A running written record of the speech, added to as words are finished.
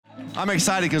I'm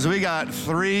excited because we got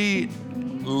 3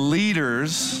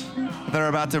 leaders that are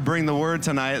about to bring the word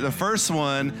tonight. The first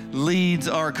one leads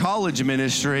our college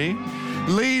ministry,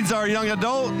 leads our young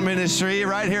adult ministry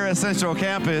right here at Central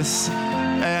Campus.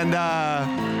 And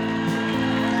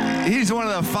he's one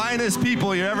of the finest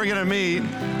people you're ever gonna meet.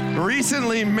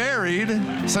 Recently married,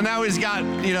 so now he's got,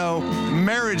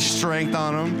 marriage strength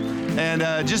on him.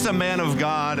 And just a man of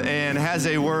God and has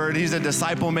a word. He's a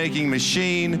disciple-making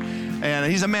machine. And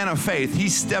he's a man of faith. He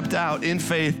stepped out in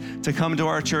faith to come to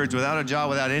our church without a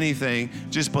job, without anything,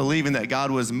 just believing that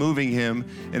God was moving him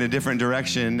in a different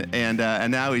direction. And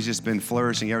now he's just been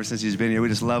flourishing ever since he's been here. We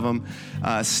just love him.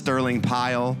 Sterling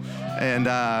Pyle. And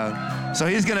so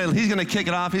he's gonna kick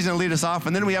it off. He's gonna lead us off.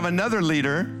 And then we have another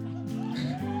leader.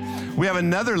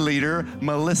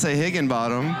 Melissa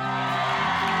Higginbottom.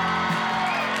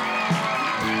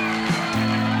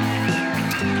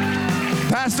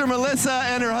 Pastor Melissa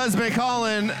and her husband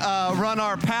Colin run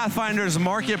our Pathfinders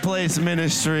Marketplace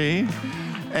ministry.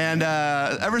 And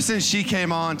ever since she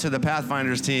came on to the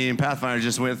Pathfinders team, Pathfinders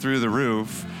just went through the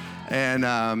roof.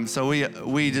 And so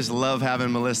we just love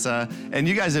having Melissa. And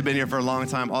you guys have been here for a long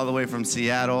time, all the way from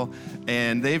Seattle.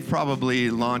 And they've probably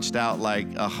launched out like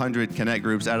 100 Connect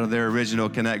groups out of their original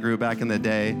Connect group back in the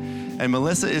day. And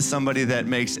Melissa is somebody that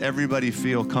makes everybody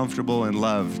feel comfortable and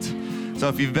loved. So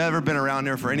if you've ever been around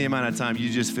here for any amount of time, you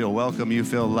just feel welcome, you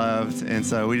feel loved. And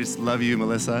so we just love you,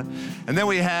 Melissa. And then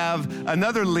we have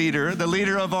another leader, the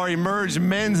leader of our Emerge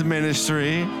Men's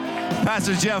Ministry,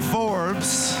 Pastor Jeff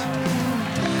Forbes.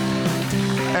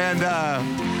 And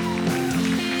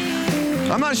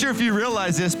I'm not sure if you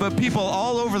realize this, but people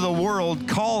all over the world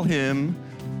call him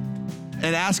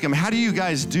and ask him, how do you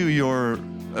guys do your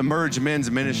Emerge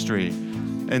Men's Ministry?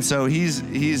 And so he's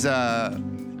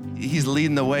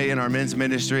leading the way in our men's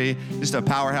ministry. Just a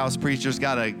powerhouse preacher. He's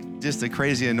got just a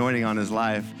crazy anointing on his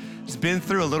life. He's been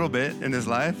through a little bit in his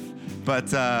life,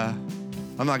 but I'm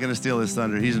not going to steal his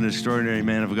thunder. He's an extraordinary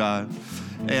man of God.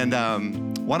 And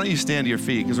why don't you stand to your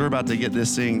feet, because we're about to get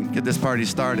this party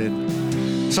started.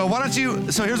 So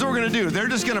so here's what we're going to do. They're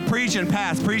just going to preach and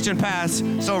pass.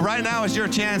 So right now is your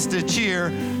chance to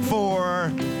cheer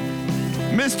for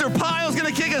Mr. Pyle's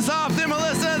going to kick us off, then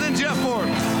Melissa, then Jeff Forbes.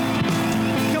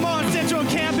 Come on, Central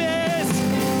Campus.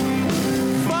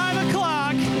 5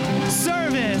 o'clock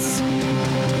service.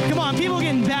 Come on, people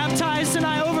getting baptized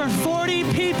tonight. Over 40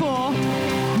 people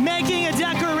making a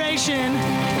declaration.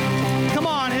 Come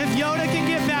on, if Yoda can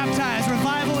get baptized,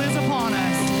 revival is upon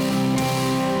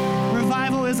us.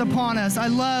 Revival is upon us. I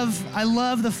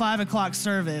love the 5 o'clock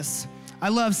service. I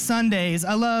love Sundays.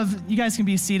 You guys can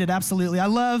be seated, absolutely. I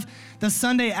love the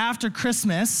Sunday after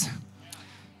Christmas,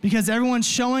 because everyone's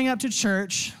showing up to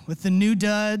church with the new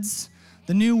duds,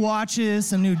 the new watches,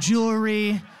 some new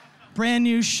jewelry, brand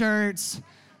new shirts.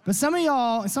 But some of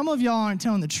y'all aren't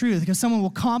telling the truth, because someone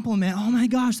will compliment, oh my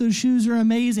gosh, those shoes are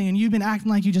amazing, and you've been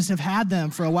acting like you just have had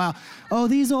them for a while. Oh,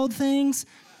 these old things?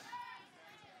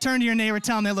 Turn to your neighbor,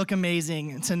 tell them they look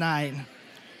amazing tonight.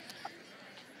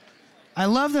 I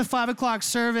love the 5 o'clock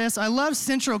service. I love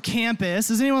Central Campus.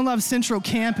 Does anyone love Central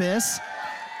Campus?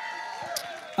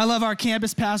 I love our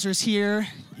campus pastors here.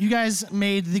 You guys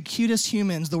made the cutest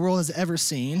humans the world has ever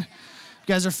seen. You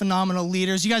guys are phenomenal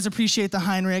leaders. You guys appreciate the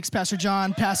Heinrichs, Pastor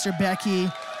John, Pastor Becky.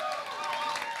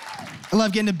 I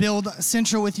love getting to build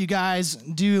Central with you guys,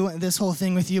 do this whole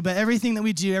thing with you. But everything that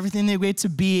we do, everything that we get to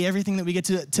be, everything that we get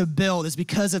to build is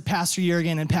because of Pastor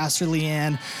Jurgen and Pastor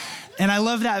Leanne. And I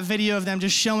love that video of them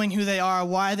just showing who they are,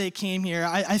 why they came here.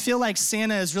 I feel like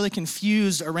Santa is really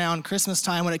confused around Christmas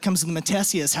time when it comes to the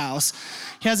Matesius house.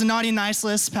 He has a naughty nice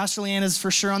list. Pastor Leanne is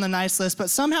for sure on the nice list. But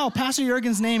somehow Pastor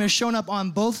Jurgen's name is shown up on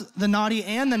both the naughty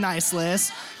and the nice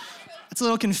list. It's a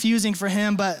little confusing for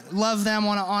him, but love them,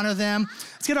 want to honor them.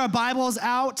 Let's get our Bibles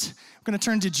out. We're going to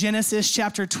turn to Genesis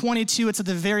chapter 22. It's at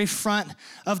the very front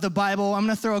of the Bible. I'm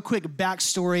going to throw a quick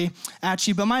backstory at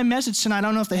you. But my message tonight, I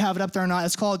don't know if they have it up there or not,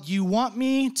 it's called, You Want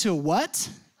Me to What?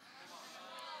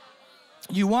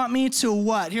 You want me to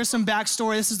what? Here's some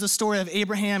backstory. This is the story of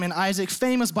Abraham and Isaac,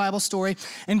 famous Bible story.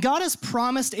 And God has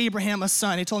promised Abraham a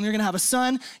son. He told him, you're going to have a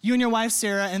son, you and your wife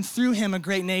Sarah, and through him a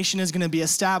great nation is going to be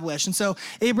established. And so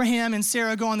Abraham and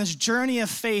Sarah go on this journey of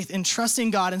faith in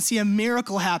trusting God and see a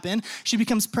miracle happen. She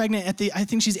becomes pregnant I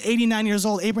think she's 89 years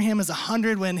old. Abraham is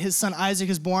 100 when his son Isaac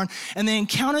is born. And they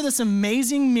encounter this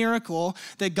amazing miracle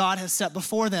that God has set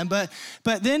before them. But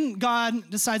then God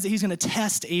decides that he's going to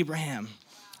test Abraham.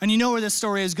 And you know where this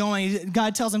story is going.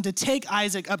 God tells him to take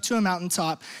Isaac up to a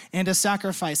mountaintop and to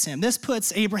sacrifice him. This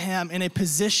puts Abraham in a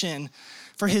position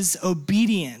for his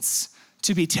obedience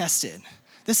to be tested.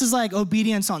 This is like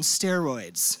obedience on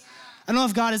steroids. I don't know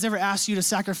if God has ever asked you to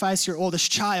sacrifice your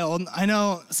oldest child. I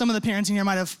know some of the parents in here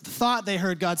might have thought they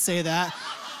heard God say that.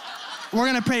 We're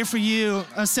gonna pray for you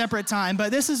a separate time,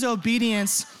 but this is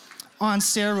obedience on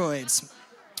steroids.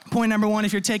 Point number one,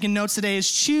 if you're taking notes today,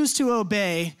 is choose to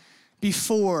obey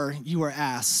before you are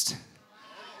asked.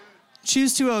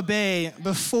 Choose to obey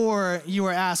before you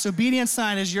are asked. Obedience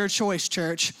sign is your choice,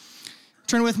 church.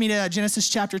 Turn with me to Genesis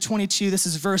chapter 22. This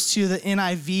is verse 2, the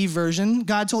NIV version.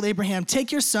 God told Abraham, take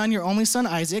your son, your only son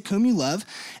Isaac, whom you love,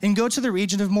 and go to the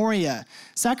region of Moriah.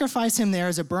 Sacrifice him there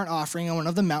as a burnt offering on one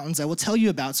of the mountains I will tell you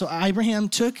about. So Abraham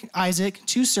took Isaac,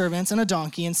 2 servants, and a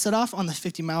donkey, and set off on the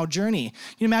 50-mile journey.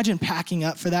 Can you imagine packing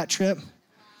up for that trip?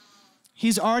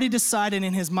 He's already decided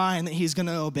in his mind that he's going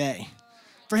to obey.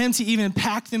 For him to even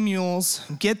pack the mules,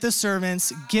 get the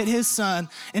servants, get his son,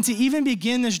 and to even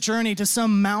begin this journey to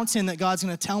some mountain that God's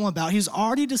gonna tell him about, he's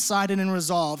already decided and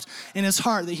resolved in his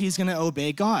heart that he's gonna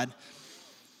obey God.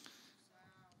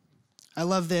 I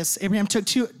love this. Abraham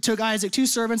took Isaac, 2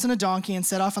 servants, and a donkey, and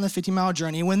set off on the 50-mile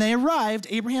journey. When they arrived,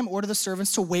 Abraham ordered the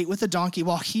servants to wait with the donkey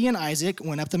while he and Isaac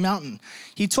went up the mountain.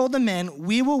 He told the men,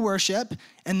 we will worship,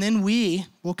 and then we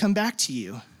will come back to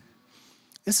you.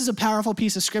 This is a powerful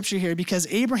piece of scripture here because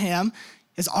Abraham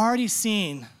has already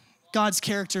seen God's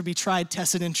character be tried,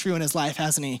 tested, and true in his life,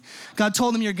 hasn't he? God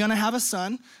told him, you're gonna have a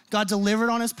son. God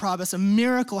delivered on his promise. A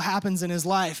miracle happens in his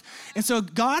life. And so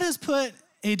God has put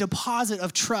a deposit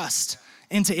of trust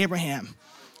into Abraham.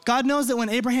 God knows that when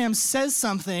Abraham says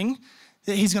something,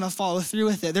 that he's gonna follow through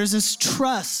with it. There's this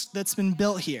trust that's been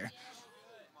built here.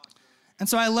 And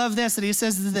so I love this, that he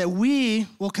says that we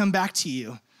will come back to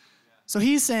you. So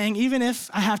he's saying, even if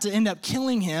I have to end up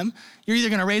killing him, you're either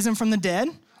gonna raise him from the dead,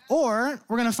 or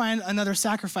we're gonna find another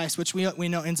sacrifice, which we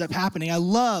know ends up happening. I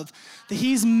love that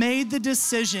he's made the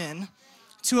decision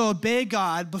to obey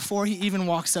God before he even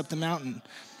walks up the mountain.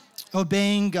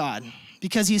 Obeying God,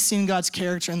 because he's seen God's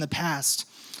character in the past.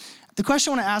 The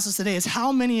question I wanna ask us today is,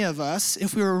 how many of us,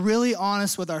 if we were really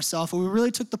honest with ourselves, if we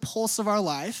really took the pulse of our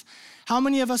life, how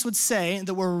many of us would say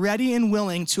that we're ready and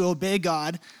willing to obey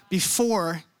God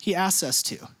before he asks us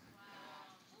to?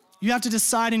 You have to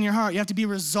decide in your heart. You have to be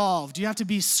resolved. You have to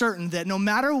be certain that no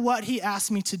matter what he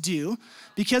asks me to do,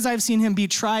 because I've seen him be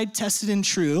tried, tested, and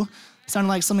true, sounded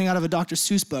like something out of a Dr.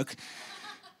 Seuss book,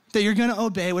 that you're gonna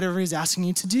obey whatever he's asking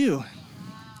you to do.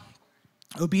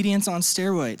 Obedience on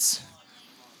steroids.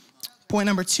 Point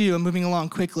number 2, I'm moving along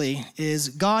quickly, is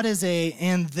God is a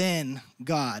and then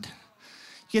God.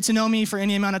 You get to know me for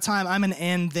any amount of time, I'm an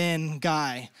and then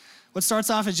guy. What starts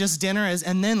off as just dinner is,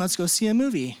 and then let's go see a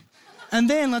movie. And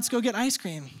then let's go get ice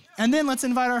cream. And then let's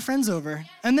invite our friends over.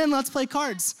 And then let's play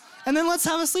cards. And then let's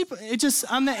have a sleep.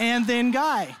 I'm the and then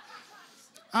guy.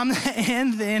 I'm the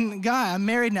and then guy. I'm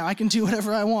married now. I can do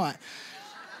whatever I want.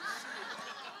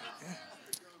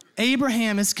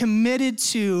 Abraham is committed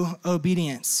to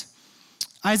obedience.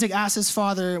 Isaac asked his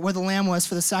father where the lamb was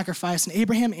for the sacrifice, and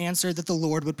Abraham answered that the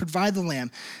Lord would provide the lamb.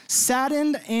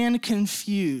 Saddened and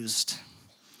confused.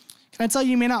 Can I tell you,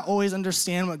 you may not always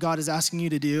understand what God is asking you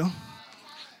to do.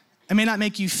 It may not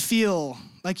make you feel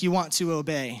like you want to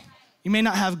obey. You may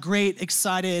not have great,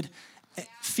 excited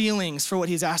feelings for what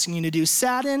he's asking you to do.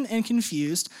 Saddened and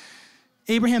confused,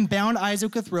 Abraham bound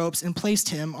Isaac with ropes and placed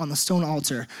him on the stone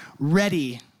altar,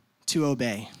 ready to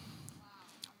obey.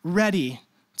 Ready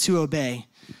to obey.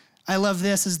 I love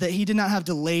this, is that he did not have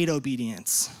delayed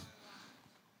obedience.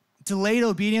 Delayed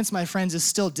obedience, my friends, is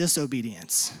still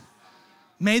disobedience.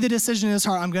 Made the decision in his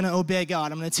heart, I'm gonna obey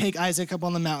God. I'm gonna take Isaac up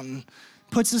on the mountain.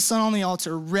 Puts his son on the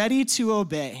altar, ready to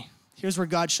obey. Here's where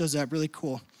God shows up, really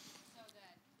cool.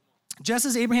 Just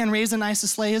as Abraham raised a knife to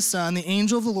slay his son, the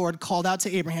angel of the Lord called out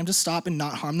to Abraham to stop and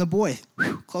not harm the boy.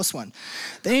 Whew, close one.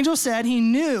 The angel said he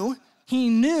knew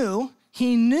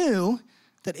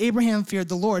that Abraham feared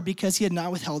the Lord because he had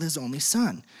not withheld his only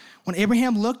son. When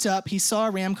Abraham looked up, he saw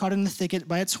a ram caught in the thicket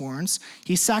by its horns.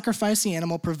 He sacrificed the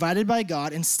animal provided by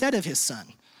God instead of his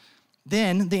son.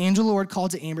 Then the angel of the Lord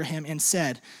called to Abraham and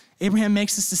said, Abraham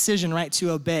makes this decision, right,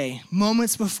 to obey.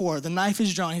 Moments before, the knife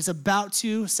is drawn. He's about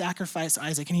to sacrifice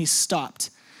Isaac, and he's stopped.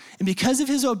 And because of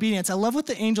his obedience, I love what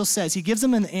the angel says. He gives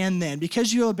him an and then.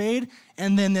 Because you obeyed,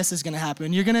 and then this is going to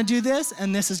happen. You're going to do this,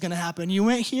 and this is going to happen. You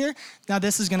went here, now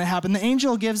this is going to happen. The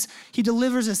angel he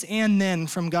delivers this and then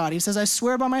from God. He says, I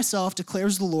swear by myself,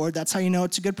 declares the Lord, that's how you know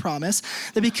it's a good promise,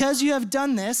 that because you have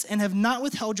done this and have not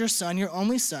withheld your son, your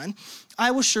only son,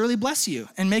 I will surely bless you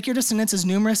and make your descendants as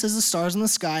numerous as the stars in the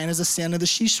sky and as the sand of the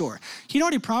seashore. He'd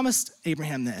already promised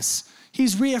Abraham this.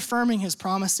 He's reaffirming his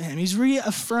promise to him. He's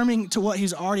reaffirming to what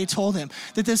he's already told him,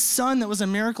 that this son that was a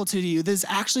miracle to you, that is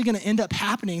actually going to end up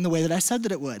happening the way that I said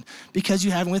that it would, because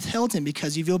you haven't withheld him,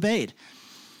 because you've obeyed.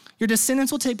 Your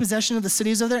descendants will take possession of the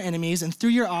cities of their enemies, and through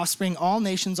your offspring, all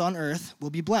nations on earth will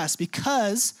be blessed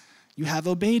because you have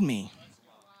obeyed me.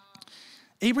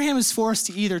 Abraham is forced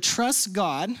to either trust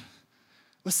God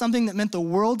with something that meant the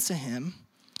world to him,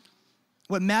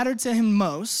 what mattered to him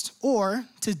most, or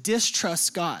to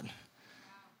distrust God.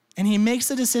 And he makes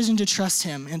the decision to trust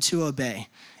him and to obey.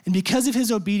 And because of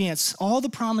his obedience, all the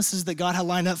promises that God had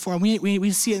lined up for him,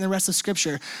 we see it in the rest of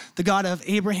Scripture, the God of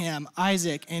Abraham,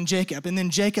 Isaac, and Jacob. And then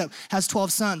Jacob has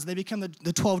 12 sons. They become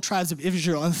the 12 tribes of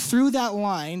Israel. And through that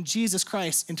line, Jesus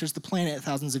Christ enters the planet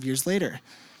thousands of years later.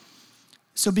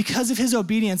 So because of his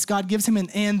obedience, God gives him an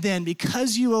and then.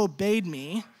 Because you obeyed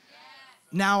me,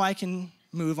 now I can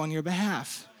move on your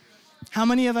behalf. How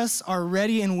many of us are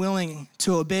ready and willing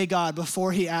to obey God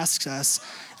before he asks us?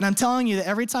 And I'm telling you that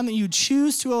every time that you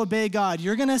choose to obey God,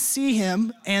 you're gonna see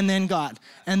him and then God,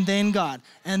 and then God,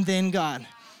 and then God.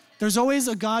 There's always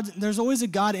a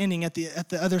God ending at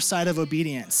the other side of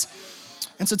obedience.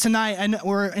 And so tonight,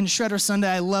 we're in Shredder Sunday.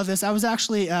 I love this. I was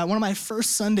actually, one of my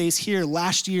first Sundays here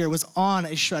last year was on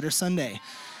a Shredder Sunday.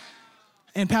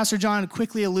 And Pastor John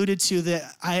quickly alluded to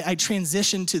that I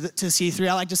transitioned to C3.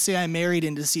 I like to say I married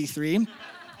into C3.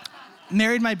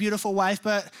 Married my beautiful wife,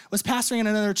 but was pastoring in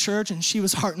another church, and she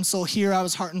was heart and soul here. I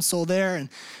was heart and soul there. And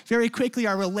very quickly,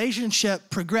 our relationship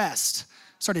progressed.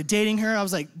 Started dating her. I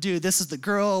was like, dude, this is the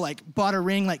girl. Like, bought a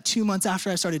ring like 2 months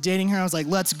after I started dating her. I was like,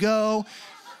 let's go.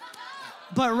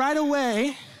 But right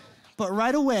away,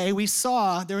 we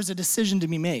saw there was a decision to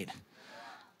be made.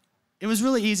 It was a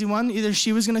really easy one. Either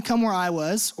she was gonna come where I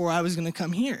was, or I was gonna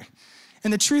come here.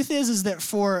 And the truth is that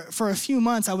for a few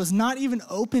months, I was not even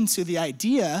open to the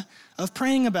idea of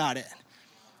praying about it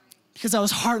because I was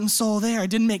heart and soul there.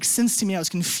 It didn't make sense to me. I was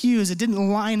confused. It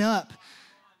didn't line up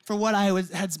for what I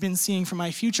had been seeing for my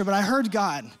future. But I heard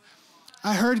God.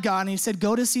 And he said,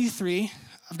 go to C3.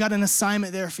 I've got an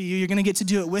assignment there for you. You're gonna get to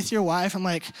do it with your wife. I'm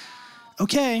like,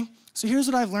 okay. So here's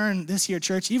what I've learned this year,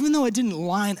 church. Even though it didn't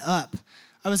line up,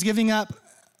 I was giving up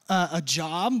a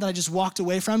job that I just walked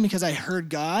away from because I heard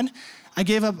God. I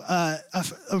gave up a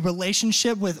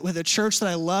relationship with a church that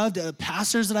I loved,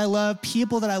 pastors that I love,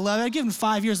 people that I love. I'd given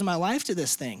 5 years of my life to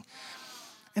this thing.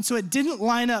 And so it didn't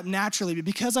line up naturally, but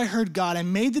because I heard God, I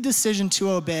made the decision to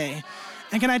obey.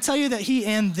 And can I tell you that he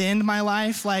and then'd my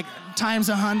life like times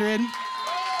 100?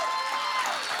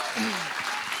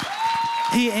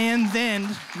 He and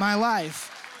then'd my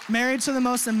life. Married to the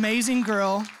most amazing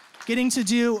girl, getting to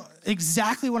do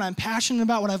exactly what I'm passionate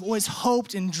about, what I've always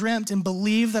hoped and dreamt and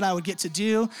believed that I would get to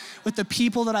do with the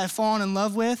people that I've fallen in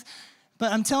love with.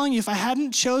 But I'm telling you, if I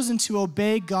hadn't chosen to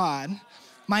obey God,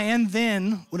 my and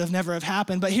then would have never have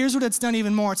happened. But here's what it's done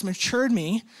even more. It's matured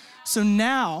me. So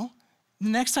now, the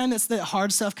next time that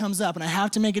hard stuff comes up and I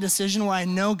have to make a decision where I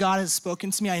know God has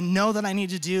spoken to me, I know that I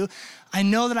need to do, I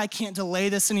know that I can't delay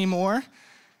this anymore,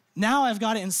 now I've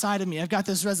got it inside of me. I've got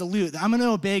this resolute that I'm gonna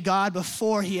obey God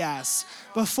before he asks.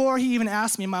 Before he even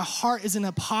asks me, my heart is in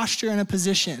a posture and a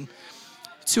position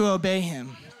to obey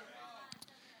him.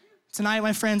 Tonight,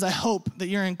 my friends, I hope that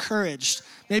you're encouraged.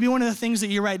 Maybe one of the things that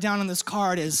you write down on this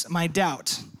card is my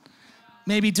doubt.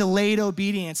 Maybe delayed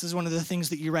obedience is one of the things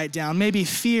that you write down. Maybe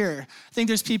fear. I think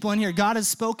there's people in here, God has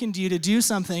spoken to you to do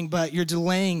something, but you're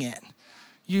delaying it.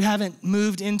 You haven't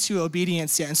moved into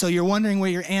obedience yet, and so you're wondering where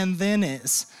your and then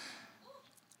is.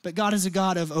 But God is a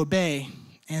God of obey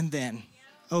and then.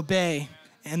 Obey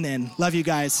and then. Love you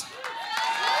guys.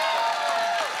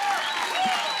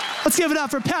 Let's give it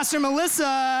up for Pastor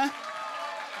Melissa.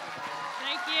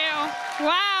 Thank you.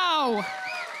 Wow.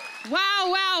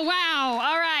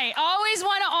 All right. Always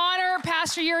want to honor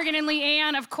Pastor Jurgen and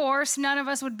Leanne, of course. None of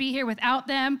us would be here without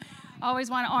them. Always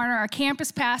want to honor our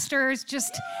campus pastors.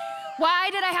 Just, why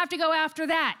did I have to go after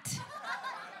that?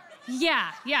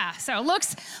 Yeah. So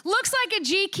looks like a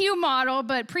GQ model,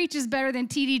 but preaches better than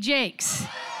TD Jakes.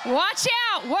 Watch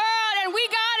out, world, and we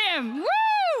got him.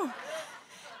 Woo!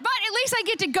 But at least I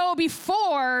get to go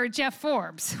before Jeff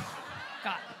Forbes.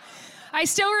 God. I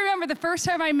still remember the first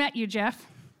time I met you, Jeff.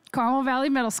 Carmel Valley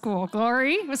Middle School.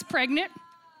 Glory was pregnant.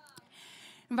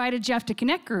 Invited Jeff to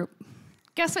Connect Group.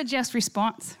 Guess what Jeff's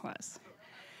response was?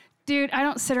 Dude, I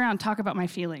don't sit around and talk about my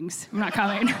feelings. I'm not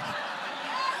coming. And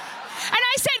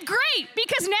I said, great,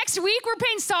 because next week we're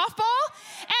playing softball,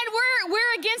 and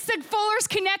we're against the Fuller's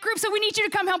Connect Group, so we need you to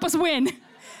come help us win.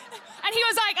 And he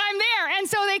was like, I'm there. And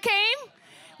so they came.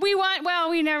 We won. Well,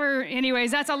 we never,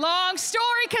 anyways, that's a long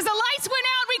story because the lights went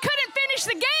out. We couldn't finish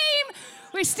the game.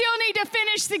 We still need to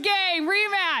finish the game.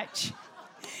 Rematch.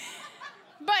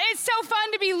 But it's so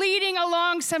fun to be leading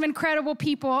along some incredible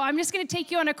people. I'm just going to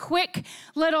take you on a quick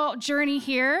little journey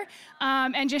here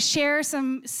and just share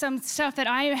some stuff that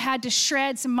I had to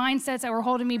shred, some mindsets that were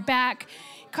holding me back,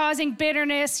 causing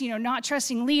bitterness, not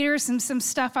trusting leaders, some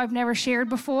stuff I've never shared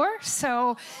before.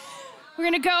 So we're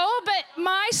going to go. But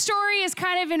my story is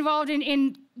kind of involved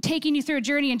in taking you through a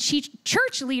journey in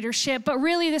church leadership, but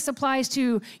really this applies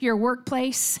to your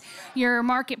workplace, your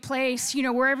marketplace,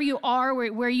 wherever you are,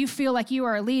 where you feel like you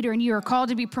are a leader and you are called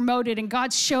to be promoted and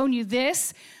God's shown you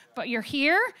this, but you're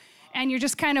here and you're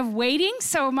just kind of waiting.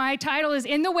 So my title is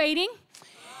In the Waiting.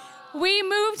 We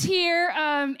moved here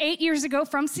 8 years ago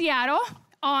from Seattle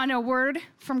on a word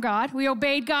from God. We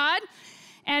obeyed God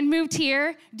and moved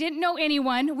here, didn't know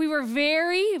anyone. We were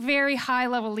very, very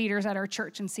high-level leaders at our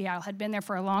church in Seattle, had been there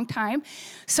for a long time.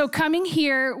 So coming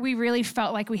here, we really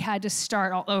felt like we had to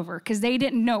start all over because they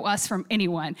didn't know us from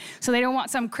anyone. So they don't want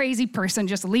some crazy person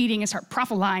just leading and start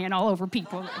prophesying all over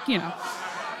people,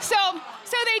 So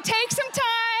they take some time,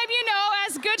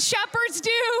 as good shepherds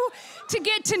do, to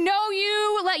get to know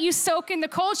you, let you soak in the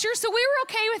culture. So we were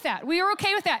okay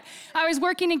with that. I was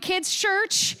working in kids'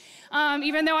 church,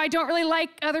 even though I don't really like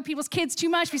other people's kids too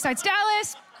much besides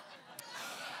Dallas.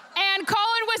 And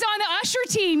Colin was on the usher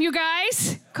team, you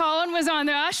guys. Colin was on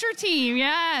the usher team,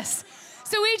 yes.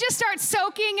 So we just start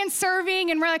soaking and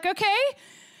serving, and we're like, okay,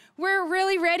 we're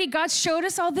really ready. God showed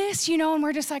us all this, and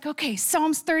we're just like, okay,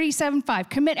 Psalms 37:5,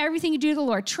 commit everything you do to the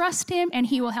Lord. Trust him, and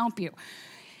he will help you.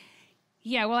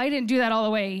 Yeah, well, I didn't do that all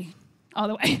the way.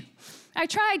 I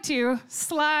tried to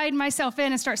slide myself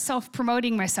in and start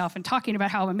self-promoting myself and talking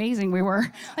about how amazing we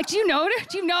were. Like, do you know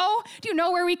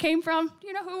where we came from? Do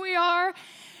you know who we are?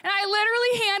 And I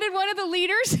literally handed one of the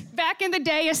leaders back in the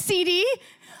day a CD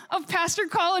of Pastor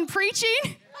Colin preaching.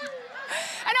 And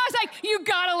I was like, you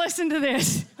gotta listen to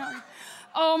this.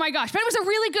 Oh my gosh. But it was a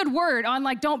really good word on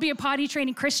don't be a potty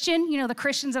training Christian. The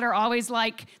Christians that are always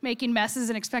making messes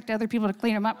and expect other people to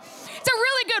clean them up. It's a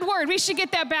really good word. We should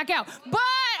get that back out. But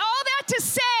all that to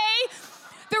say,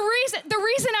 the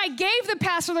reason I gave the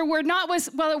pastor the word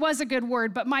it was a good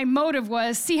word, but my motive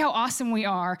was see how awesome we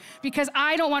are because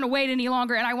I don't want to wait any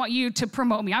longer and I want you to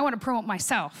promote me. I want to promote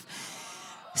myself.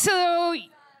 So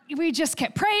we just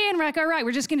kept praying. We're like, all right,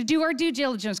 we're just going to do our due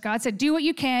diligence. God said, do what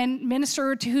you can,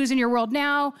 minister to who's in your world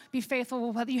now, be faithful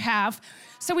with what you have.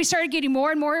 So we started getting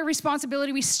more and more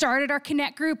responsibility. We started our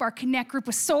Connect group. Our Connect group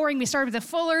was soaring. We started with the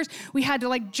Fullers. We had to,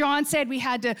 like John said, we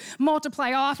had to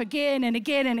multiply off again and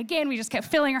again and again. We just kept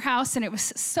filling our house, and it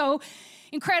was so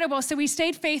incredible. So we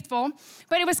stayed faithful,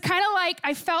 but it was kind of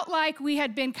I felt like we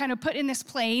had been kind of put in this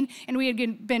plane, and we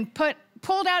had been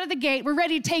pulled out of the gate. We're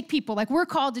ready to take people. We're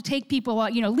called to take people,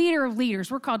 leader of leaders.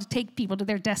 We're called to take people to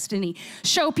their destiny.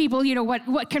 Show people,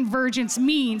 what convergence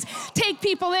means. Take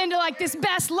people into this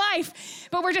best life.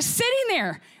 But we're just sitting there.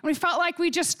 And we felt like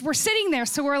we're sitting there.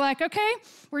 So we're like, okay,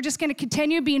 we're just going to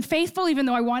continue being faithful, even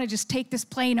though I want to just take this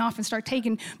plane off and start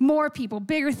taking more people,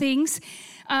 bigger things.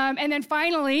 And then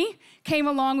finally came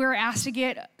along, we were asked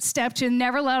to step to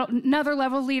another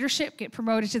level of leadership, get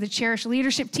promoted to the Cherish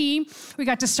leadership team. We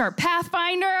got to start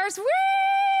Pathfinders. Woo!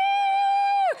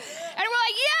 And we're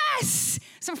like, yes!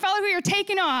 So we felt like we were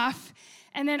taking off.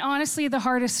 And then honestly, the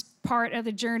hardest part of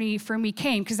the journey for me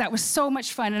came because that was so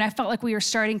much fun. And I felt like we were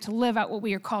starting to live out what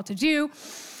we were called to do.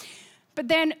 But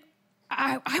then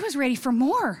I was ready for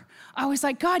more. I was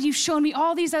like, God, you've shown me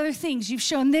all these other things. You've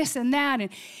shown this and that.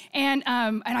 And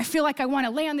I feel like I want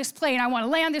to land this plane. I want to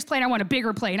land this plane. I want a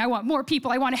bigger plane. I want more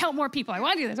people. I want to help more people. I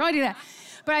want to do this. I want to do that.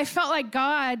 But I felt like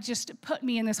God just put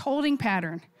me in this holding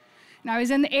pattern. And I was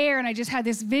in the air, and I just had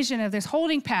this vision of this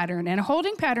holding pattern. And a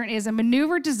holding pattern is a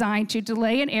maneuver designed to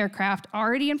delay an aircraft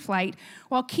already in flight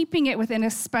while keeping it within a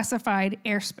specified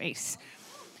airspace.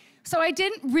 So I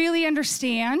didn't really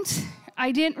understand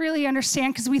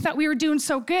because we thought we were doing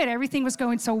so good. Everything was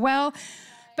going so well.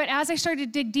 But as I started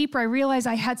to dig deeper, I realized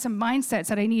I had some mindsets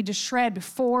that I needed to shred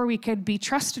before we could be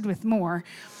trusted with more.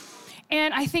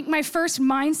 And I think my first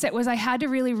mindset was I had to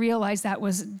really realize that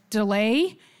was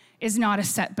delay is not a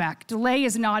setback. Delay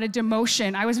is not a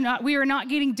demotion. We were not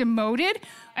getting demoted.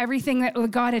 Everything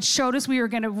that God had showed us we were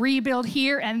going to rebuild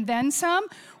here and then some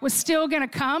was still going to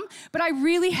come. But I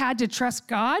really had to trust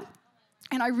God.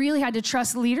 And I really had to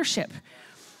trust leadership.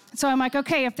 So I'm like,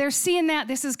 okay, if they're seeing that,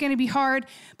 this is going to be hard.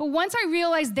 But once I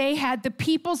realized they had the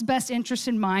people's best interest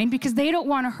in mind, because they don't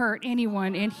want to hurt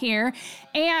anyone in here,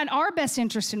 and our best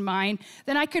interest in mind,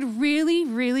 then I could really,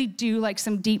 really do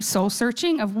some deep soul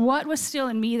searching of what was still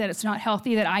in me that it's not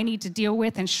healthy, that I need to deal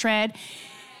with and shred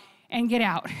and get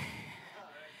out.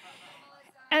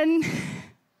 And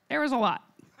there was a lot.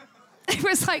 It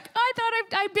was like, I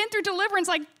thought I've been through deliverance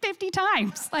like 50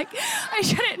 times. Like, I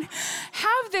shouldn't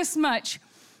have this much.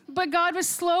 But God was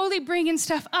slowly bringing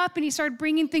stuff up, and he started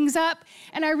bringing things up.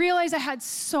 And I realized I had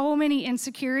so many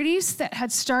insecurities that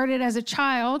had started as a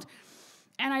child.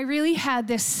 And I really had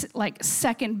this like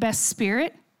second best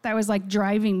spirit that was like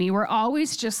driving me. Where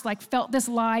always just like felt this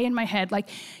lie in my head. Like,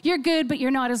 you're good, but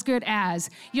you're not as good as.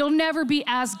 You'll never be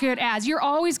as good as. You're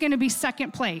always gonna be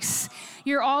second place.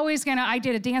 You're always gonna, I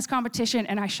did a dance competition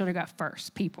and I should have got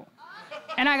first, people.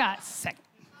 And I got second.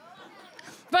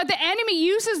 But the enemy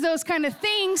uses those kind of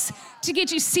things to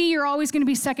get you to see you're always gonna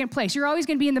be second place. You're always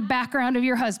gonna be in the background of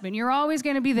your husband. You're always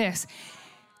gonna be this.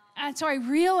 And so I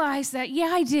realized that, yeah,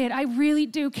 I did. I really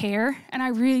do care. And I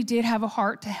really did have a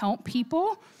heart to help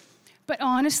people. But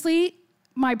honestly,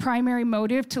 my primary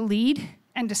motive to lead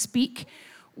and to speak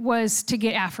was to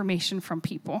get affirmation from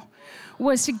people,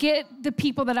 was to get the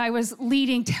people that I was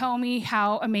leading tell me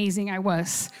how amazing I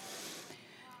was.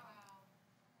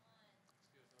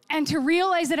 And to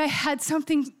realize that I had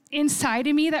something inside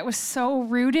of me that was so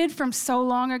rooted from so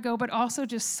long ago, but also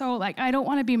just so like, I don't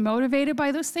want to be motivated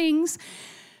by those things,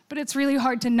 but it's really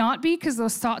hard to not be because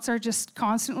those thoughts are just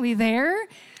constantly there.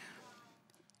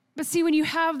 But see, when you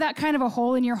have that kind of a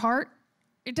hole in your heart,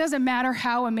 it doesn't matter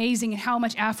how amazing and how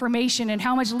much affirmation and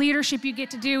how much leadership you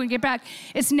get to do and get back,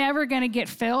 it's never going to get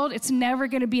filled. It's never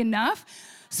going to be enough.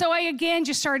 So I, again,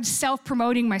 just started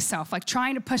self-promoting myself, like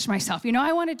trying to push myself. You know,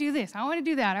 I want to do this. I want to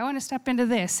do that. I want to step into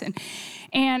this.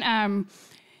 And I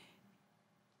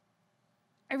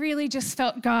really just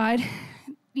felt God,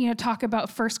 talk about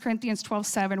 1 Corinthians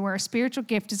 12:7, where a spiritual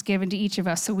gift is given to each of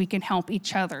us so we can help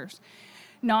each other.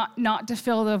 Not to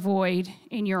fill the void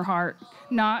in your heart,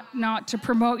 not to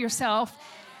promote yourself.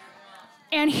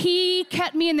 And he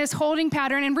kept me in this holding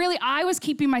pattern. And really, I was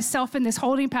keeping myself in this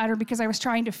holding pattern because I was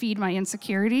trying to feed my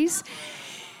insecurities.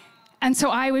 And so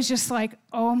I was just like,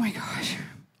 oh my gosh.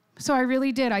 So I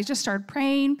really did. I just started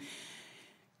praying.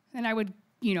 And I would,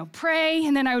 pray.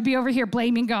 And then I would be over here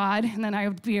blaming God. And then I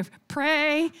would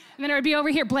pray. And then I would be over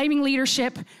here blaming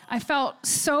leadership. I felt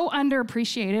so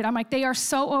underappreciated. I'm like, they are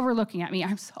so overlooking at me.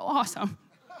 I'm so awesome.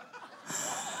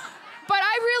 But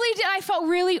I really did. I felt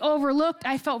really overlooked.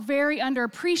 I felt very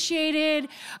underappreciated.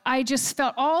 I just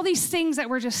felt all these things that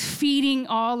were just feeding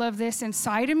all of this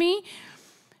inside of me.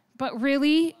 But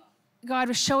really, God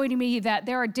was showing me that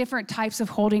there are different types of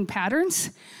holding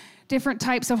patterns. Different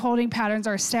types of holding patterns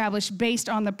are established based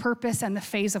on the purpose and the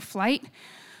phase of flight.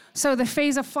 So the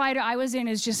phase of flight I was in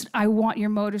is just, I want your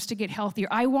motives to get healthier.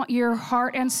 I want your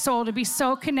heart and soul to be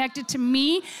so connected to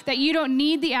me that you don't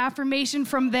need the affirmation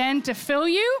from them to fill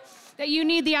you, that you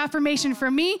need the affirmation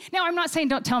from me. Now, I'm not saying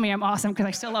don't tell me I'm awesome, because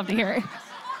I still love to hear it.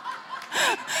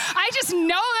 I just know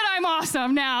that I'm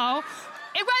awesome now,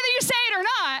 whether you say it or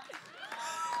not.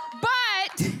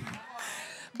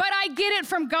 But I get it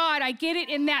from God. I get it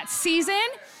in that season.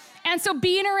 And so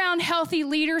being around healthy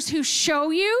leaders who show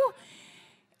you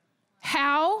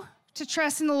how to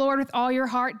trust in the Lord with all your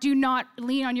heart. Do not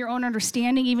lean on your own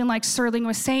understanding, even like Sterling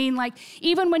was saying, like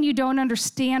even when you don't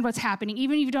understand what's happening,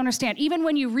 even if you don't understand, even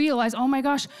when you realize, oh my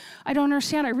gosh, I don't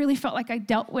understand. I really felt like I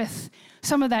dealt with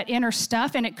some of that inner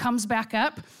stuff and it comes back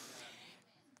up.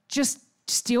 Just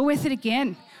deal with it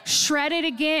again. Shred it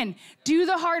again. Do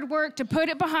the hard work to put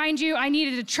it behind you. I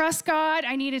needed to trust God.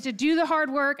 I needed to do the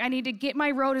hard work. I needed to get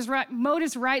my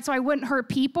motives right so I wouldn't hurt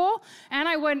people and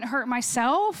I wouldn't hurt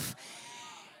myself.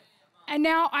 And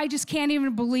now I just can't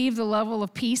even believe the level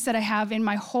of peace that I have in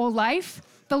my whole life,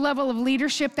 the level of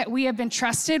leadership that we have been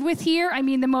trusted with here. I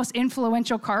mean, the most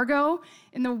influential cargo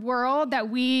in the world that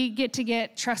we get to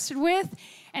get trusted with.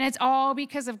 And it's all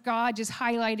because of God just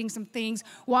highlighting some things.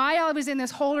 Why I was in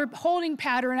this holding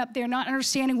pattern up there, not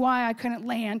understanding why I couldn't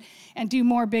land and do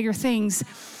more bigger things.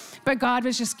 But God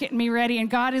was just getting me ready. And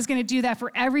God is going to do that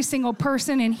for every single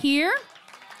person in here.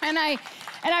 And I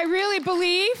really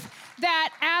believe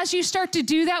that as you start to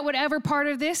do that, whatever part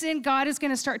of this, and God is going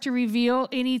to start to reveal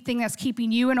anything that's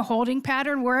keeping you in a holding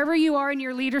pattern, wherever you are in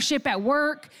your leadership at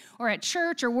work or at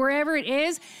church or wherever it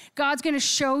is, God's going to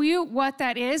show you what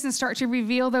that is and start to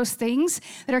reveal those things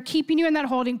that are keeping you in that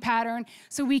holding pattern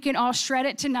so we can all shred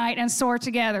it tonight and soar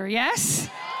together. Yes?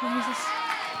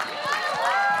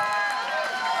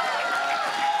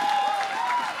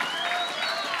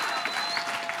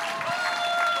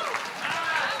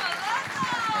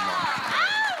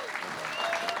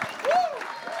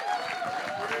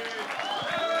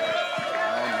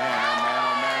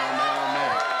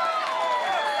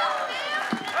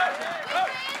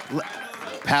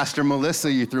 Pastor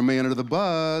Melissa, you threw me under the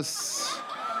bus.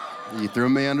 You threw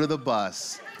me under the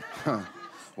bus.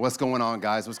 What's going on,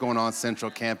 guys? What's going on, Central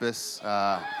Campus?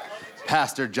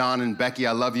 Pastor John and Becky,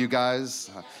 I love you guys.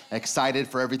 Excited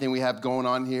for everything we have going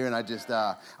on here. And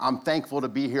I'm thankful to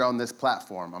be here on this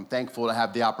platform. I'm thankful to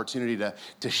have the opportunity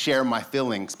to share my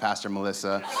feelings, Pastor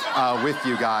Melissa, with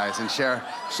you guys and share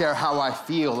how I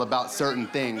feel about certain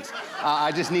things.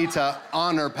 I just need to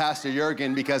honor Pastor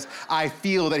Jurgen because I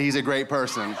feel that he's a great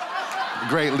person, a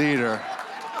great leader.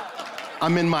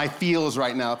 I'm in my feels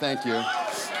right now, thank you.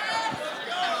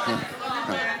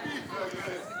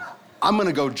 I'm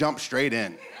gonna go jump straight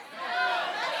in.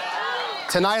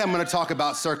 Tonight I'm gonna talk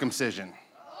about circumcision.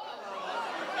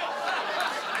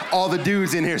 All the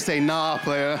dudes in here say, nah,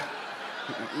 player.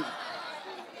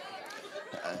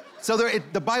 So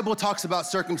the Bible talks about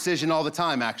circumcision all the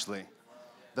time, actually.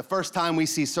 The first time we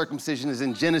see circumcision is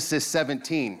in Genesis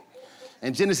 17.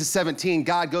 In Genesis 17,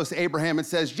 God goes to Abraham and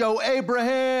says, yo,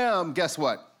 Abraham, guess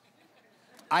what?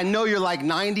 I know you're like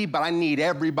 90, but I need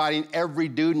everybody, every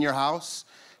dude in your house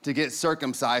to get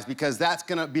circumcised because that's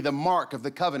gonna be the mark of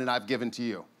the covenant I've given to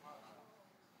you.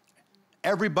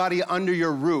 Everybody under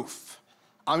your roof,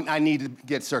 I need to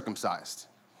get circumcised.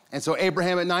 And so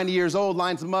Abraham at 90 years old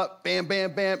lines them up, bam,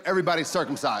 bam, bam, everybody's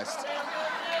circumcised.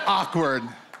 Awkward.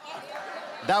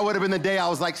 That would have been the day I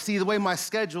was like, see, the way my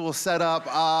schedule is set up,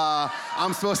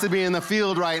 I'm supposed to be in the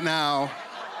field right now.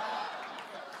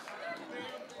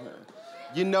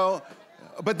 You know,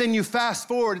 but then you fast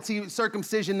forward and see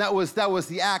circumcision, that was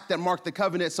the act that marked the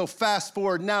covenant. So fast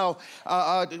forward now,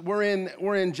 we're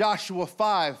in Joshua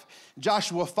 5.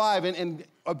 Joshua 5, and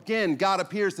again, God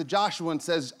appears to Joshua and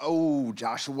says, oh,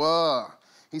 Joshua.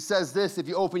 He says this, if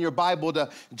you open your Bible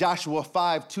to Joshua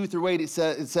 5, 2-8, it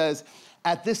says,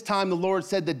 at this time the Lord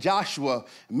said to Joshua,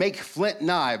 make flint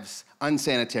knives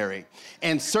unsanitary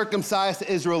and circumcise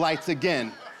the Israelites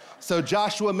again. So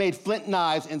Joshua made flint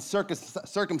knives and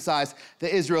circumcised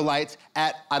the Israelites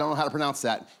at, I don't know how to pronounce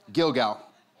that, Gilgal.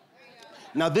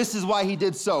 Now this is why he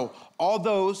did so. All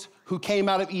those who came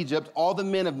out of Egypt, all the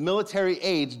men of military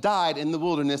age died in the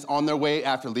wilderness on their way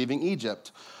after leaving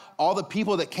Egypt. All the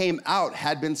people that came out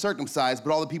had been circumcised,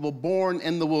 but all the people born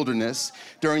in the wilderness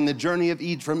during the journey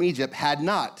from Egypt had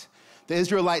not. The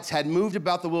Israelites had moved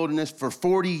about the wilderness for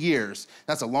 40 years.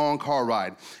 That's a long car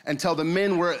ride. Until the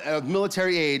men were of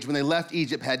military age when they left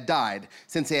Egypt had died,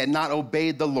 since they had not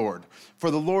obeyed the Lord. For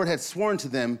the Lord had sworn to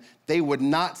them they would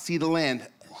not see the land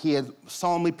he had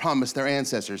solemnly promised their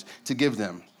ancestors to give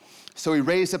them. So he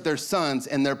raised up their sons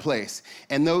in their place.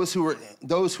 And those who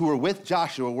were with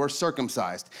Joshua were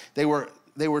circumcised. They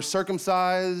were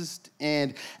circumcised,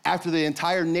 and after the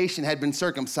entire nation had been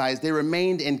circumcised, they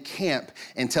remained in camp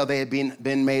until they had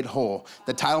been made whole.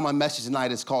 The title of my message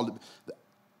tonight is called,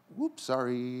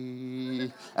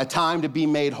 A Time to Be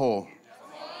Made Whole.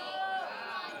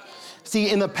 See,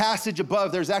 in the passage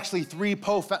above, there's actually three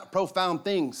profound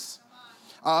things.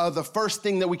 The first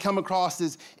thing that we come across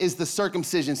is the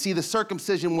circumcision. See, the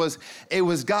circumcision was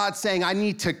God saying, I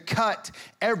need to cut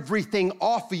everything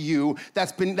off of you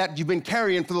that you've been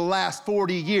carrying for the last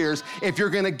 40 years if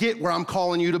you're gonna get where I'm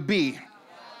calling you to be.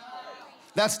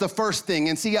 That's the first thing.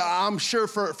 And see, I'm sure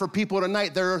for people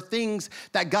tonight, there are things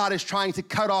that God is trying to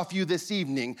cut off you this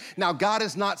evening. Now, God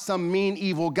is not some mean,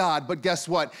 evil God, but guess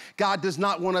what? God does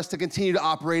not want us to continue to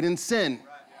operate in sin.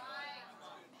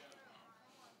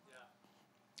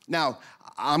 Now,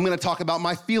 I'm gonna talk about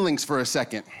my feelings for a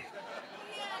second.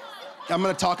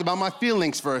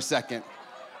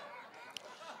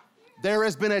 There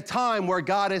has been a time where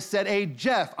God has said, hey,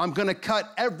 Jeff, I'm gonna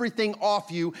cut everything off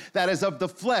you that is of the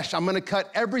flesh. I'm gonna cut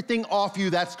everything off you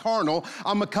that's carnal.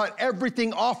 I'm gonna cut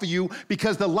everything off of you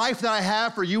because the life that I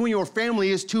have for you and your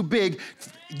family is too big.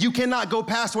 You cannot go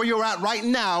past where you're at right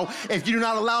now if you do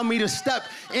not allow me to step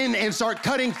in and start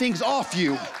cutting things off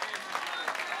you.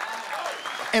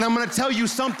 And I'm gonna tell you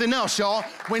something else, y'all.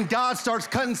 When God starts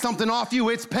cutting something off you,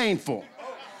 it's painful.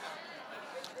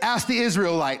 Ask the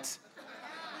Israelites.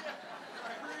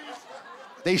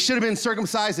 They should have been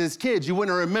circumcised as kids. You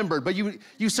wouldn't have remembered, but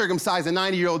you circumcise a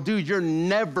 90-year-old dude, you're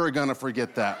never gonna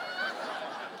forget that.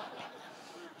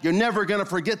 You're never gonna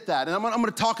forget that. And I'm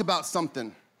gonna talk about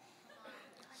something.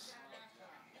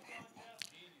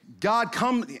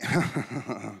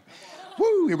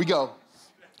 Woo, here we go.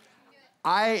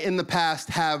 I, in the past,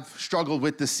 have struggled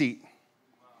with deceit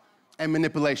and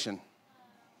manipulation.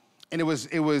 And it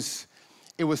was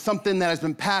something that has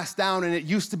been passed down, and it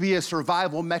used to be a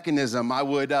survival mechanism. I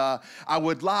would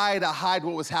lie to hide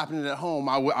what was happening at home.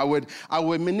 I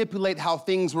would manipulate how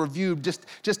things were viewed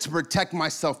just to protect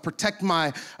myself, protect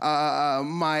my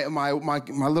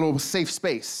little safe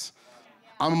space.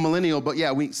 I'm a millennial, but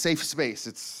yeah, safe space.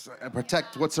 It's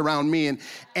protect what's around me.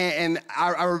 And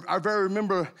I very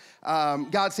remember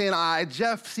God saying,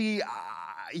 Jeff, see,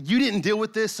 you didn't deal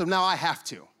with this, so now I have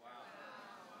to.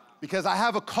 Because I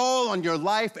have a call on your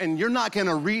life, and you're not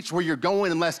gonna reach where you're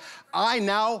going unless I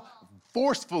now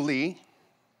forcefully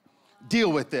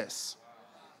deal with this.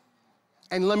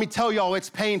 And let me tell y'all, it's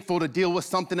painful to deal with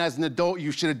something as an adult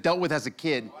you should have dealt with as a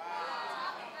kid.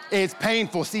 It's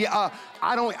painful. See, I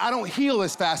don't heal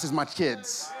as fast as my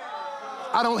kids.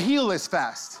 I don't heal as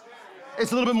fast.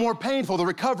 It's a little bit more painful. The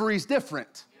recovery is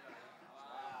different.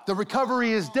 The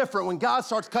recovery is different. When God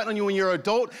starts cutting on you when you're an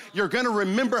adult, you're gonna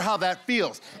remember how that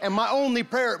feels. And my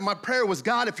prayer was,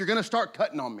 God, if you're gonna start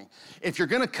cutting on me, if you're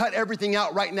gonna cut everything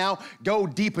out right now, go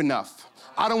deep enough.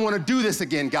 I don't wanna do this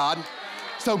again, God.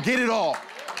 So get it all.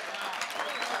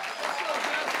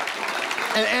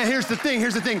 And here's the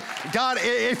thing, God,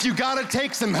 if you gotta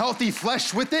take some healthy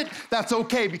flesh with it, that's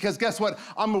okay, because guess what?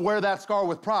 I'm gonna wear that scar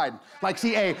with pride. Like,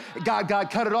 see, hey, God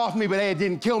cut it off me, but hey, it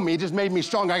didn't kill me, it just made me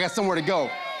stronger. I got somewhere to go.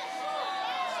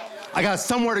 I got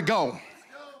somewhere to go.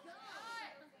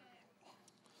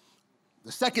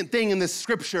 The second thing in this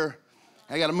scripture,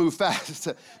 I gotta move fast.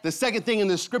 The second thing in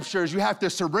this scripture is you have to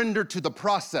surrender to the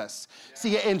process.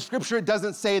 See, in scripture, it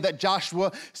doesn't say that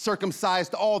Joshua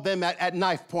circumcised all of them at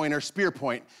knife point or spear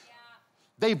point.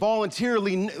 They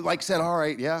voluntarily said, all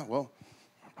right, yeah, well.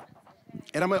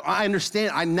 And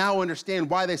I now understand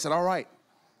why they said, all right.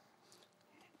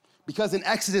 Because in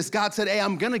Exodus, God said, hey,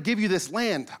 I'm gonna give you this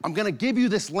land. I'm gonna give you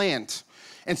this land.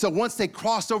 And so once they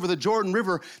crossed over the Jordan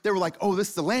River, they were like, oh, this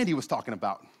is the land he was talking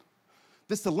about.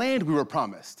 This is the land we were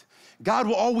promised. God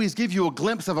will always give you a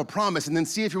glimpse of a promise and then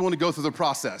see if you want to go through the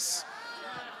process.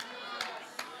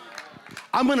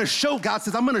 God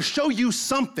says, I'm gonna show you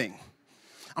something.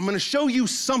 I'm gonna show you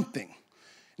something.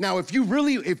 Now, if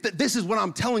this is what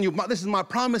I'm telling you, this is my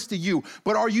promise to you,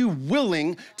 but are you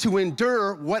willing to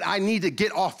endure what I need to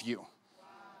get off you?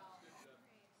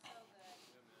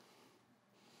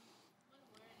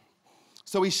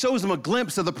 So he shows them a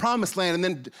glimpse of the promised land, and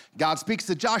then God speaks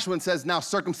to Joshua and says, now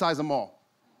circumcise them all.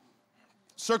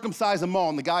 Circumcise them all.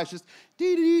 And the guy's just,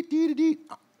 dee-dee-dee-dee-dee.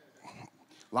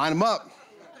 Line them up.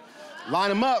 Line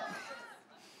them up.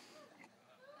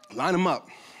 Line them up.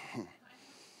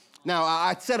 Now,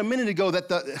 I said a minute ago that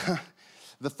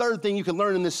the third thing you can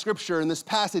learn in this scripture, in this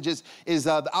passage, is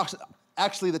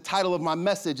actually the title of my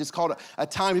message. It's called A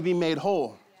Time to Be Made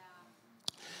Whole.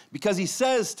 Because he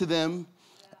says to them,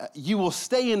 you will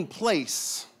stay in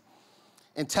place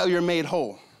until you're made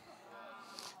whole.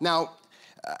 Now,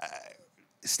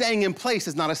 staying in place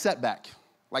is not a setback,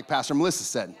 like Pastor Melissa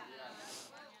said.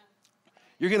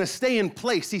 You're gonna stay in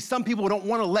place. See, some people don't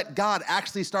wanna let God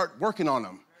actually start working on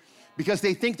them because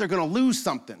they think they're gonna lose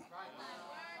something.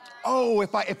 Oh,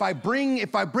 if I bring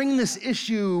this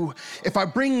issue, if I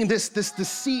bring this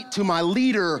deceit to my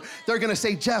leader, they're gonna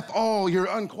say, Jeff, oh, you're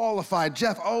unqualified.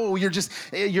 Jeff, oh,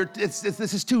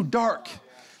 this is too dark.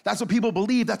 That's what people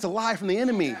believe. That's a lie from the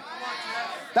enemy.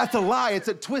 That's a lie.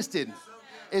 It's twisted.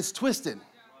 It's twisted.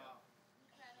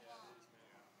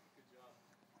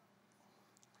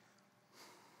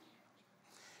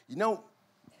 You know,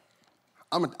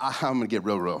 I'm gonna get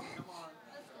real.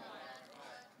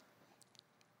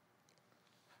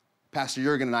 Pastor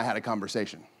Jurgen and I had a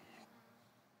conversation,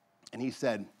 and he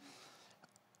said,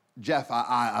 Jeff,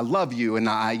 I love you,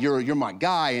 and you're my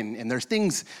guy, and there's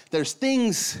things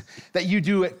that you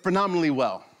do phenomenally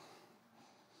well.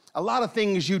 A lot of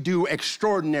things you do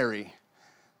extraordinary,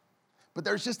 but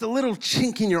there's just a little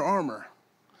chink in your armor.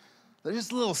 There's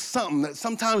just a little something that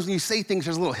sometimes when you say things,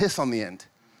 there's a little hiss on the end.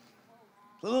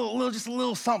 Just a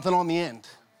little something on the end.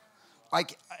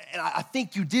 Like, I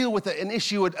think you deal with an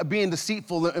issue of being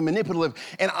deceitful and manipulative.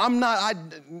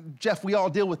 And Jeff, we all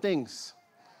deal with things.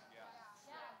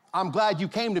 I'm glad you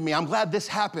came to me. I'm glad this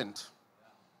happened.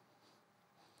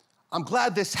 I'm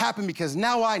glad this happened because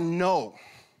now I know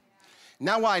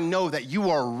that you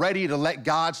are ready to let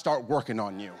God start working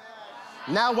on you.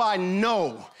 Now I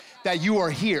know that you are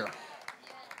here.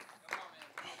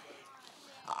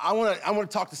 I want to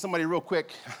talk to somebody real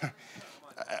quick.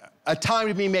 A time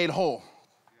to be made whole.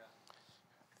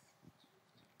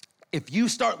 If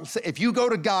you go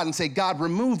to God and say, God,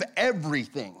 remove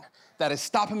everything that is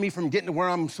stopping me from getting to where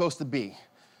I'm supposed to be.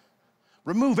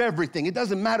 Remove everything. It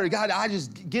doesn't matter, God, I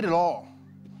just get it all.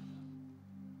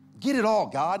 Get it all,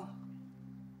 God.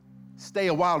 Stay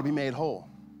a while to be made whole.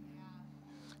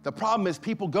 The problem is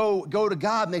people go to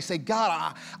God and they say,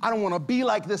 God, I don't want to be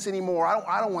like this anymore.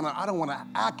 I don't want to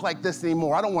act like this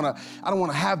anymore. I don't want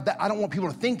to have that. I don't want people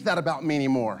to think that about me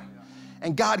anymore.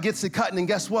 And God gets to cutting, and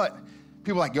guess what?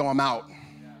 People are like, yo, I'm out.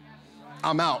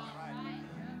 I'm out.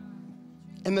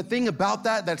 And the thing about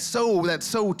that's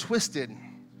so twisted.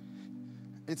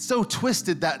 It's so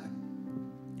twisted that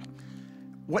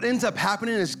what ends up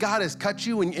happening is God has cut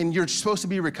you and you're supposed to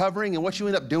be recovering, and what you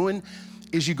end up doing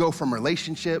is you go from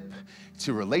relationship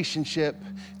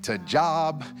to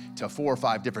job to 4 or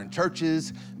 5 different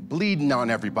churches, bleeding on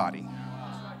everybody.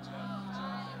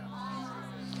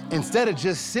 Instead of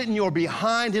just sitting your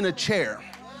behind in a chair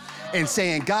and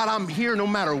saying, God, I'm here no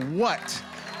matter what.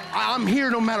 I'm here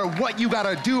no matter what you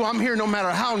gotta do. I'm here no matter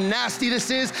how nasty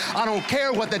this is. I don't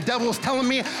care what the devil's telling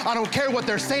me. I don't care what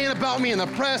they're saying about me in the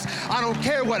press. I don't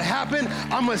care what happened.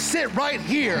 I'm gonna sit right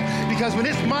here, because when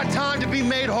it's my time to be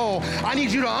made whole, I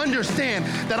need you to understand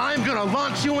that I'm gonna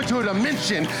launch you into a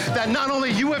dimension that not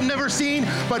only you have never seen,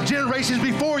 but generations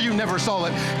before you never saw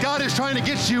it. God is trying to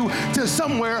get you to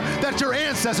somewhere that your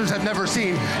ancestors have never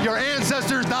seen. Your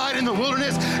ancestors died in the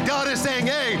wilderness. God is saying,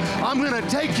 hey, I'm gonna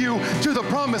take you to the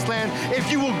promised land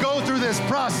if you will go through this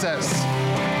process.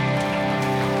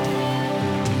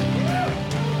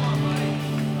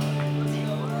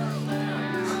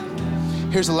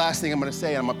 Here's the last thing I'm going to say,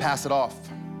 and I'm going to pass it off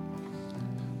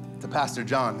to Pastor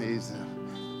John. He's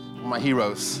one of my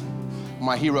heroes.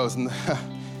 And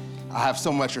I have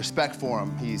so much respect for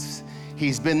him. He's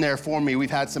been there for me. We've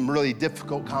had some really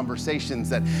difficult conversations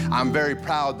that I'm very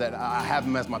proud that I have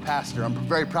him as my pastor. I'm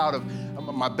very proud of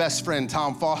my best friend,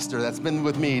 Tom Foster, that's been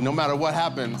with me no matter what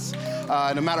happens,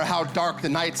 no matter how dark the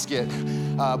nights get.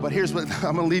 But here's what,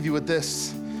 I'm gonna leave you with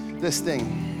this thing.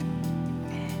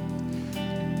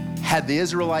 Had the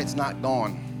Israelites not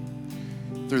gone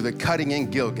through the cutting in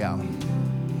Gilgal,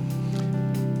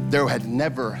 there had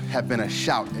never have been a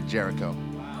shout at Jericho.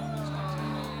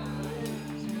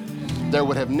 There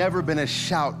would have never been a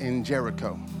shout in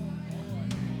Jericho.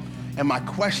 And my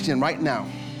question right now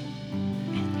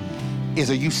is,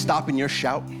 are you stopping your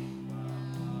shout?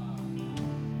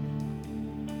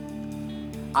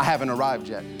 I haven't arrived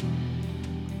yet.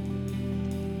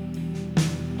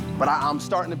 But I'm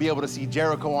starting to be able to see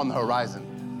Jericho on the horizon.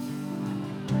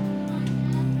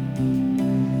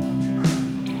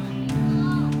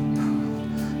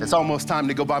 It's almost time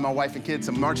to go buy my wife and kids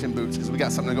some marching boots, because we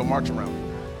got something to go march around.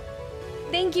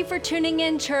 Thank you for tuning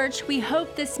in, church. We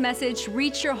hope this message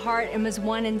reached your heart and was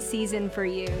one in season for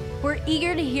you. We're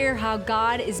eager to hear how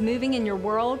God is moving in your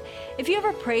world. If you have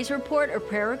a praise report or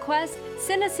prayer request,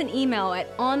 send us an email at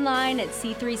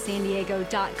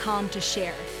online@c3sandiego.com to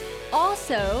share.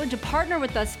 Also, to partner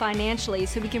with us financially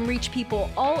so we can reach people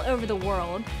all over the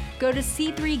world, go to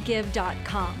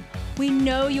c3give.com. We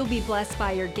know you'll be blessed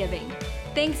by your giving.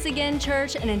 Thanks again,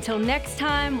 church, and until next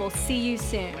time, we'll see you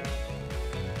soon.